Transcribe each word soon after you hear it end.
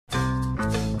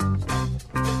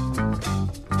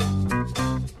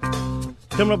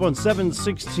Coming up on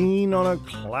 7/16 on a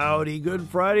cloudy Good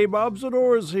Friday. Bob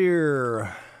Zodora's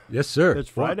here. Yes, sir. It's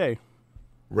Friday.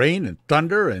 Rain and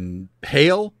thunder and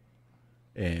hail,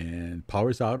 and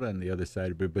power's out on the other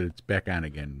side of it, but it's back on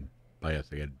again by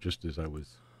us again, just as I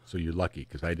was. So you're lucky,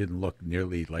 because I didn't look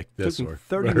nearly like this. Took me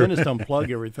 30 minutes to unplug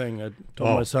everything. I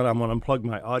told my son I'm going to unplug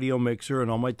my audio mixer and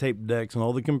all my tape decks and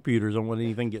all the computers. I don't want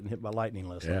anything getting hit by lightning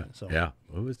last night. So. Yeah,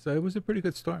 it was a pretty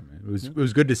good storm. It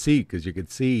was good to see, because you could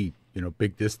see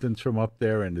big distance from up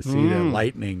there, and to see that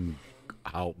lightning,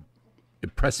 how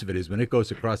impressive it is when it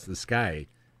goes across the sky.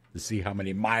 To see how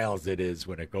many miles it is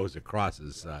when it goes across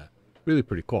is really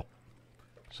pretty cool.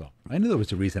 So I knew there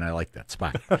was a reason I liked that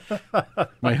spot.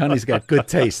 My honey's got good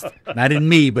taste, not in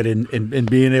me, but in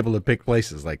being able to pick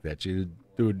places like that. She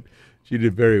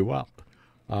did very well.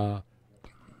 A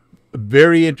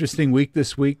very interesting week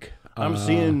this week. I'm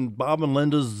seeing Bob and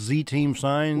Linda's Z-Team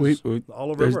signs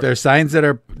all over. There's signs that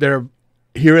are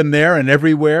here and there and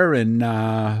everywhere, and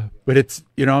but it's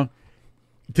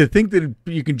to think that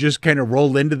you can just kind of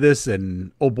roll into this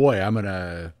and, oh boy, I'm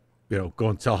gonna go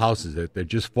and sell houses that they're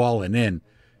just falling in.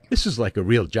 This is like a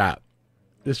real job.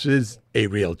 This is a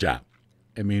real job.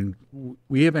 I mean,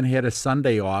 we haven't had a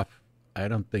Sunday off, I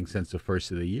don't think, since the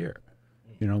first of the year.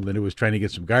 Linda was trying to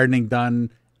get some gardening done,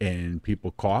 and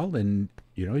people call, and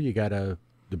the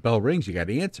bell rings, you got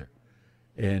to answer.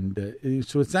 And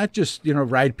so it's not just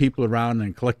ride people around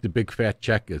and collect a big fat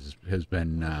check has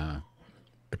been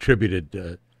attributed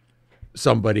to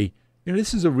somebody.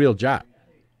 This is a real job.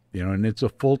 And it's a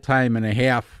full time and a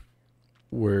half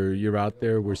where you're out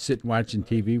there, we're sitting watching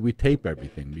TV, we tape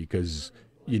everything because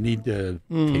you need to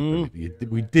tape everything.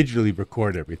 We digitally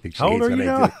record everything. How old are you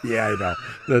now? Yeah, I know.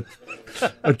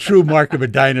 That's a true mark of a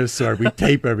dinosaur. We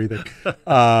tape everything.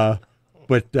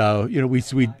 But we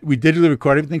digitally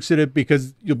record everything so that,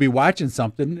 because you'll be watching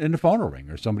something and the phone will ring,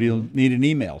 or somebody will need an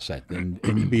email sent, and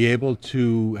you'll be able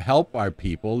to help our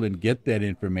people and get that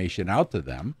information out to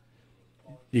them.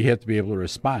 You have to be able to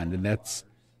respond, and that's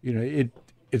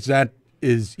it's not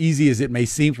as easy as it may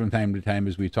seem from time to time,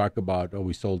 as we talk about,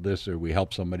 we sold this or we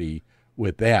helped somebody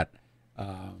with that.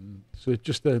 So it's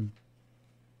just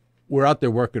we're out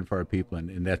there working for our people,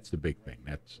 and that's the big thing.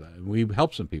 That's we've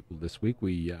helped some people this week.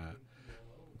 We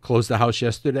closed the house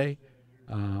yesterday.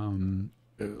 A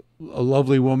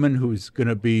lovely woman who's going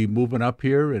to be moving up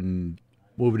here and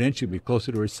moving in. She'll be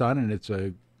closer to her son, and it's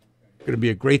going to be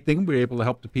a great thing. We're able to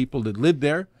help the people that live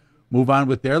there move on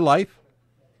with their life.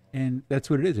 And that's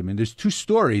what it is. I mean, there's two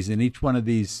stories in each one of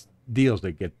these deals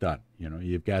that get done.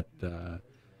 You've got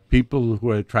people who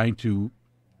are trying to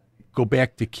go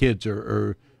back to kids,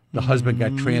 or the husband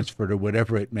got transferred, or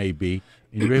whatever it may be,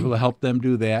 and you're able to help them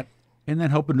do that, and then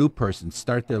help a new person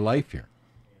start their life here.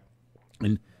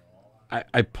 And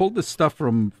I pulled the stuff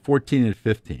from 14 and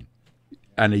 15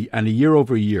 on a year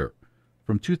over year.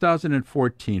 From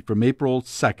 2014, from April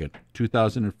 2nd,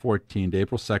 2014 to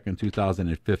April 2nd,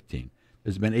 2015.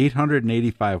 There's been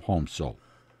 885 homes sold.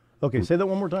 Okay, say that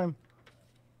one more time.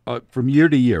 From year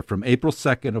to year, from April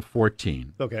 2nd of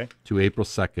 14 to April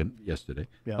 2nd, yesterday,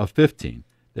 of 15,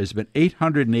 there's been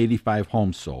 885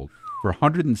 homes sold for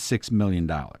 $106 million.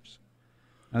 Now,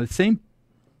 the same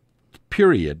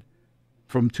period,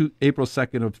 from April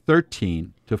 2nd of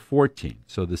 13 to 14,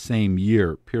 so the same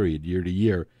year period, year to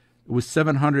year, it was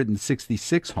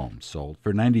 766 homes sold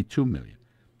for $92 million.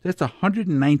 That's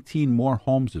 119 more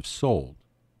homes have sold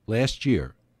last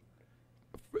year,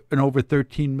 and over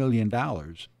 $13 million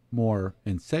more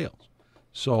in sales.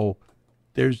 So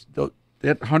there's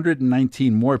that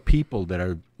 119 more people that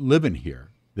are living here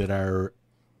that are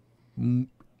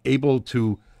able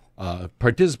to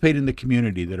participate in the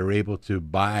community, that are able to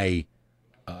buy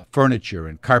furniture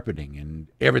and carpeting and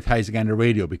advertising on the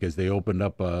radio because they opened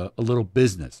up a little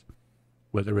business.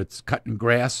 Whether it's cutting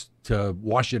grass to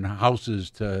washing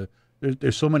houses,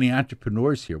 there's so many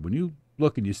entrepreneurs here. When you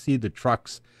look and you see the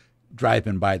trucks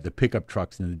driving by, the pickup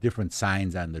trucks and the different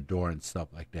signs on the door and stuff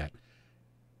like that,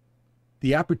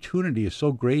 the opportunity is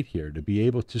so great here to be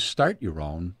able to start your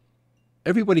own.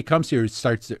 Everybody comes here is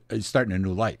starting a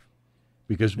new life,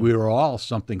 because we are all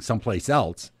someplace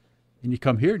else, and you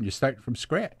come here and you start from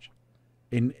scratch.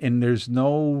 And there's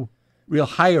no real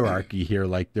hierarchy here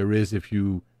like there is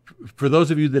for those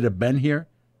of you that have been here,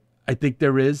 I think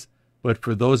there is, but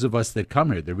for those of us that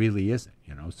come here, there really isn't.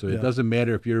 So it doesn't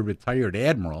matter if you're a retired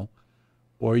admiral,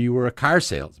 or you were a car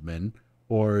salesman,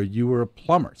 or you were a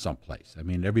plumber someplace. I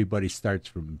mean, everybody starts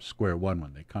from square one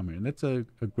when they come here, and that's a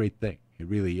great thing. It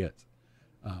really is.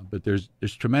 But there's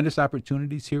tremendous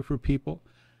opportunities here for people.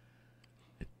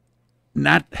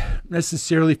 Not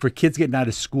necessarily for kids getting out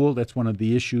of school. That's one of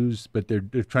the issues. But they're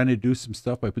trying to do some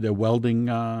stuff like their welding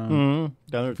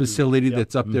facility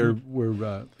that's up there.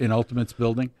 We're in Ultimate's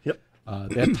building. Yep.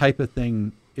 That type of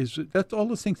thing that's all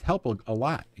those things help a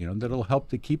lot. That'll help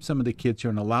to keep some of the kids here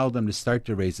and allow them to start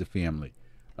to raise a family.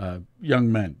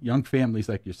 Young men, young families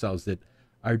like yourselves that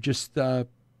are just. It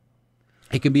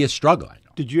can be a struggle. I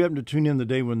know. Did you happen to tune in the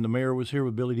day when the mayor was here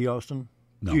with Billy D. Austin?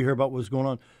 No. Did you hear about what was going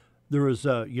on? There was,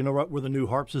 right where the new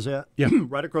Harps is at? Yeah.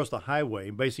 Right across the highway,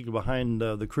 basically behind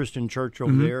the Christian church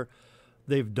over there.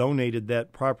 They've donated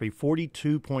that property,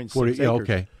 42.6 acres.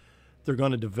 Okay. They're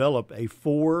going to develop a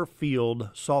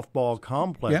 4-field softball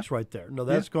complex right there. No,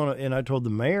 that's going to, and I told the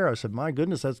mayor, I said, my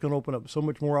goodness, that's going to open up so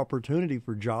much more opportunity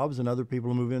for jobs and other people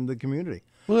to move into the community.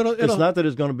 Well, it's not that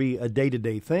it's going to be a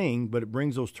day-to-day thing, but it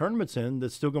brings those tournaments in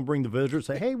that's still going to bring the visitors,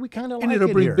 say, hey, we kind of like it here. And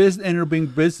it'll bring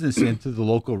business into the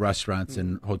local restaurants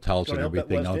and hotels and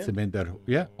everything else. I mean,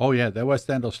 that West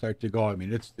End will start to go. I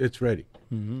mean, it's ready.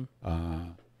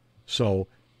 So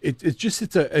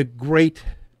it's a great...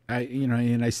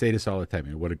 and I say this all the time.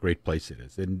 What a great place it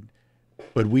is,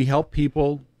 but we help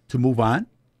people to move on.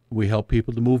 We help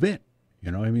people to move in.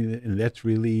 And that's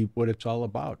really what it's all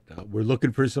about. We're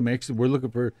looking for some extra. We're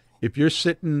looking for if you're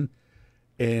sitting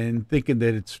and thinking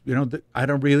that it's I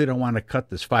don't want to cut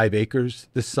this 5 acres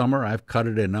this summer. I've cut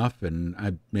it enough,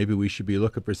 and maybe we should be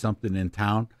looking for something in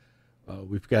town.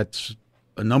 We've got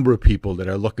a number of people that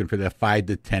are looking for that 5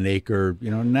 to 10 acre.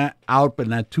 Not out, but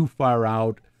not too far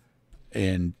out.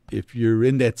 And if you're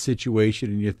in that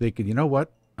situation and you're thinking, you know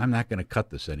what, I'm not going to cut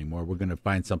this anymore. We're going to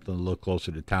find something a little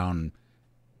closer to town,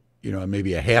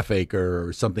 maybe a half acre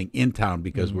or something in town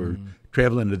because we're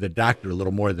traveling to the doctor a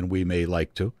little more than we may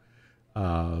like to.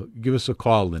 Give us a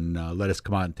call and let us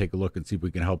come out and take a look and see if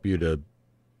we can help you to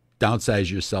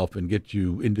downsize yourself and get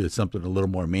you into something a little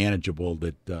more manageable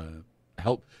that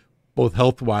help both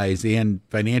health-wise and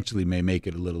financially may make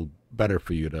it a little better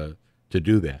for you to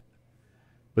do that.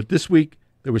 But this week,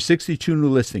 there were 62 new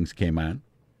listings came on,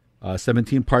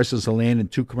 17 parcels of land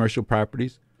and 2 commercial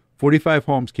properties. 45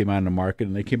 homes came on the market,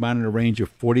 and they came on in a range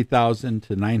of $40,000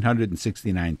 to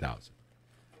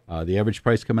 $969,000. The average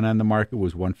price coming on the market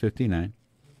was $159,000.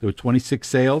 There were 26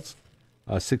 sales,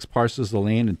 6 parcels of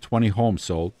land, and 20 homes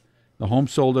sold. The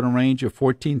homes sold in a range of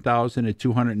 $14,000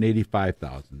 to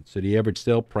 $285,000. So the average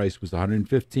sale price was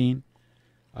 $115,000.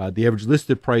 The average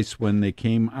listed price when they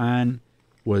came on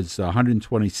was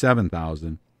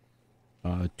 $127,000,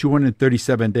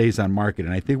 237 days on market.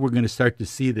 And I think we're going to start to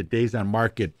see the days on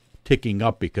market ticking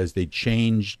up because they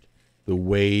changed the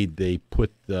way they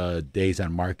put the days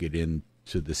on market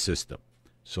into the system.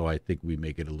 So I think we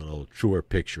make it a little truer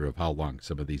picture of how long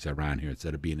some of these are on here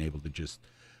instead of being able to just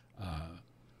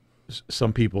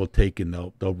some people take and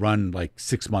they'll run like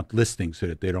 6-month listings so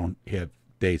that they don't have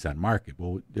days on market.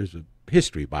 Well, there's a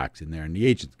history box in there and the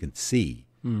agents can see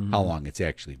how long it's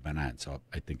actually been on. So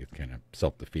I think it's kind of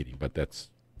self-defeating, but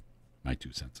that's my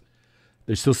 2 cents.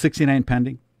 There's still 69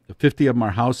 pending. 50 of them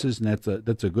are houses, and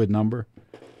that's a good number.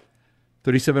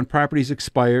 37 properties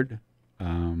expired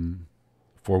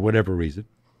for whatever reason.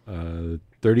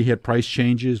 30 had price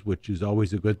changes, which is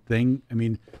always a good thing. I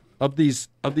mean, of these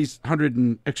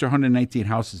 119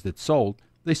 houses that sold,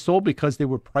 they sold because they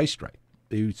were priced right.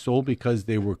 They sold because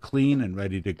they were clean and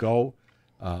ready to go.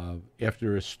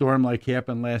 After a storm like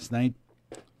happened last night,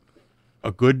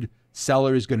 a good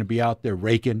seller is going to be out there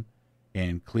raking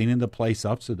and cleaning the place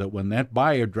up so that when that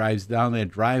buyer drives down that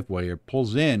driveway or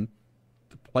pulls in,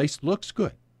 the place looks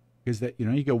good. Because that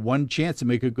you get one chance to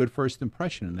make a good first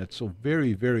impression, and that's so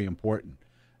very, very important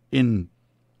in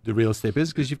the real estate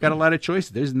business because you've got a lot of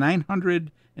choices. There's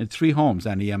 903 homes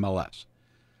on the MLS.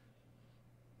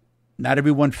 Not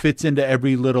everyone fits into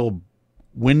every little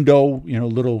window,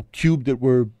 little cube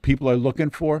that people are looking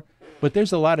for, but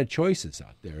there's a lot of choices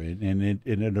out there and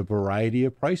in a variety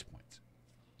of price points.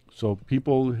 So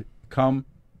people come,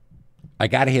 I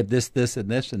got to have this, this,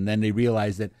 and this, and then they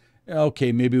realize that,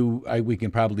 okay, maybe we can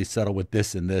probably settle with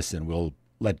this and this, and we'll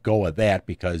let go of that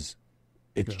because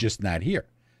it's just not here.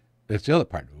 That's the other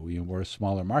part. We're a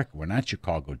smaller market. We're not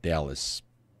Chicago, Dallas.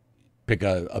 Pick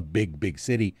a big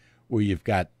city where you've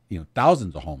got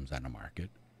thousands of homes on the market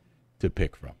to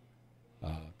pick from.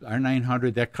 Our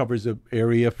 900, that covers an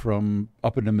area from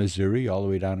up into Missouri all the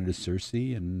way down into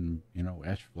Searcy and,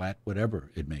 Ash Flat,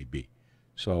 whatever it may be.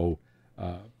 So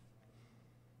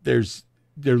they're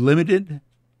limited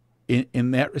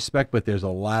in that respect, but there's a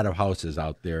lot of houses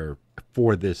out there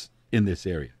in this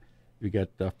area. We got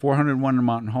 401 in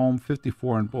Mountain Home,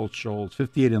 54 in Bolt Shoals,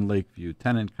 58 in Lakeview,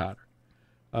 10 in Cotter.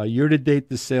 Year-to-date,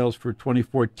 the sales for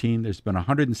 2014, there's been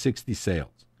 160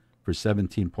 sales. for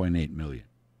 $17.8 million.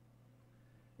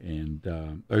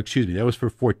 And excuse me, that was for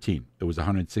 14. It was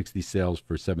 160 sales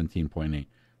for 17.8.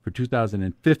 For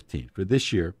 2015, for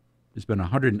this year, there's been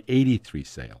 183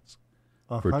 sales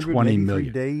for $20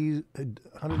 million. Days,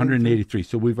 183.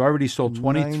 So we've already sold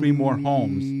 23 more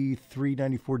homes.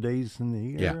 394 days in the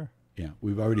year. Yeah.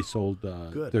 We've already sold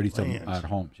 30-some odd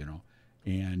homes, you know.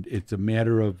 And it's a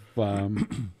matter of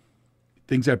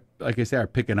things are, like I say, are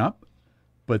picking up,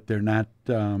 but they're not.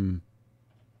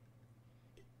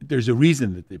 There's a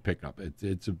reason that they pick up.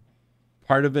 It's a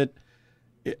part of it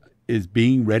is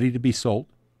being ready to be sold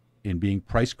and being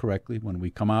priced correctly. When we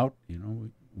come out, you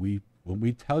know, when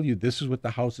we tell you this is what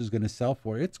the house is going to sell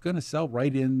for, it's going to sell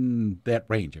right in that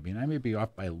range. I mean, I may be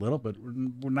off by a little, but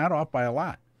we're not off by a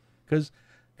lot because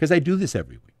I do this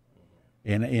every week,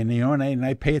 and you know, and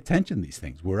I pay attention to these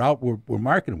things. We're out, we're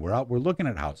marketing, we're out, we're looking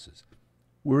at houses.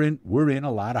 We're in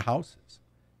a lot of houses,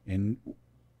 and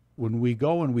when we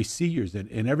go and we see yours,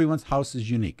 and everyone's house is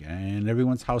unique, and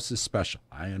everyone's house is special.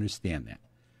 I understand that.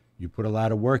 You put a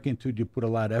lot of work into it. You put a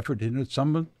lot of effort into it.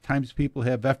 Sometimes people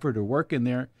have effort or work in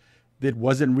there that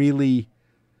wasn't really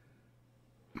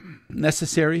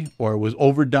necessary or was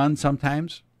overdone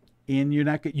sometimes. And you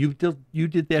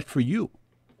did that for you.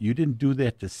 You didn't do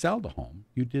that to sell the home.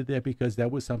 You did that because that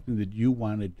was something that you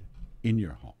wanted in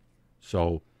your home.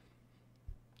 So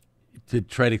to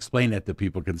try to explain that to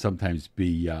people can sometimes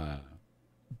be a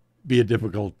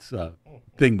difficult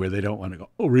thing where they don't want to go,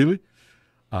 oh, really?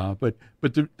 But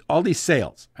all these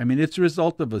sales, I mean, it's a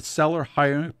result of a seller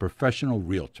hiring a professional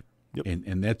realtor. Yep.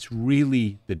 And that's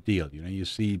really the deal. You know, you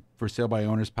see for sale by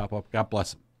owners pop up. God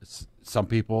bless them. Some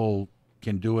people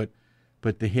can do it.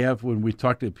 But they have, when we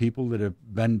talk to people that have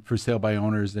been for sale by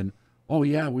owners, and, oh,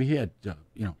 yeah, we had,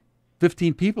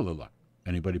 15 people that looked.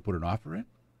 Anybody put an offer in?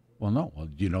 Well, no. Well,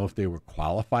 do you know if they were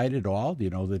qualified at all? Do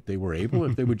you know that they were able,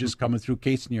 if they were just coming through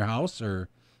casing your house or,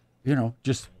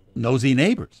 just nosy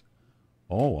neighbors?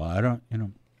 Oh, I don't, I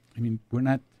mean, we're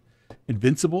not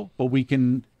invincible, but we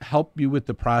can help you with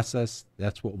the process.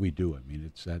 That's what we do. I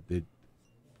mean, this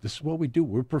is what we do.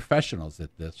 We're professionals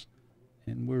at this,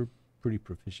 and we're pretty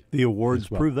proficient. The awards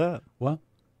prove that. Well,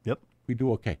 yep, we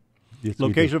do okay. Yes,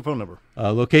 location, phone number.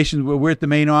 Location, we're at the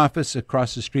main office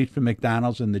across the street from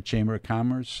McDonald's and the Chamber of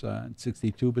Commerce,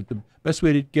 62. But the best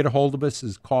way to get a hold of us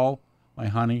is call my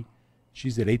honey.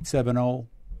 She's at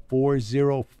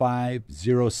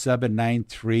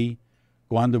 870-405-0793.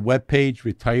 Go on the webpage,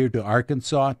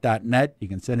 retiredtoarkansas.net. You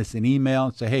can send us an email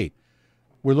and say, hey,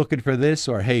 we're looking for this,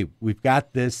 or hey, we've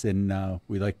got this, and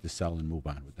we'd like to sell and move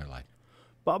on with our life.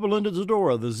 Bob and Linda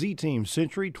Zdora, the Z-Team,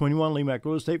 Century 21 LeMac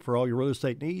Real Estate for all your real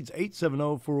estate needs.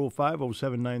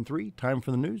 870-405-0793. Time for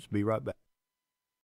the news. Be right back.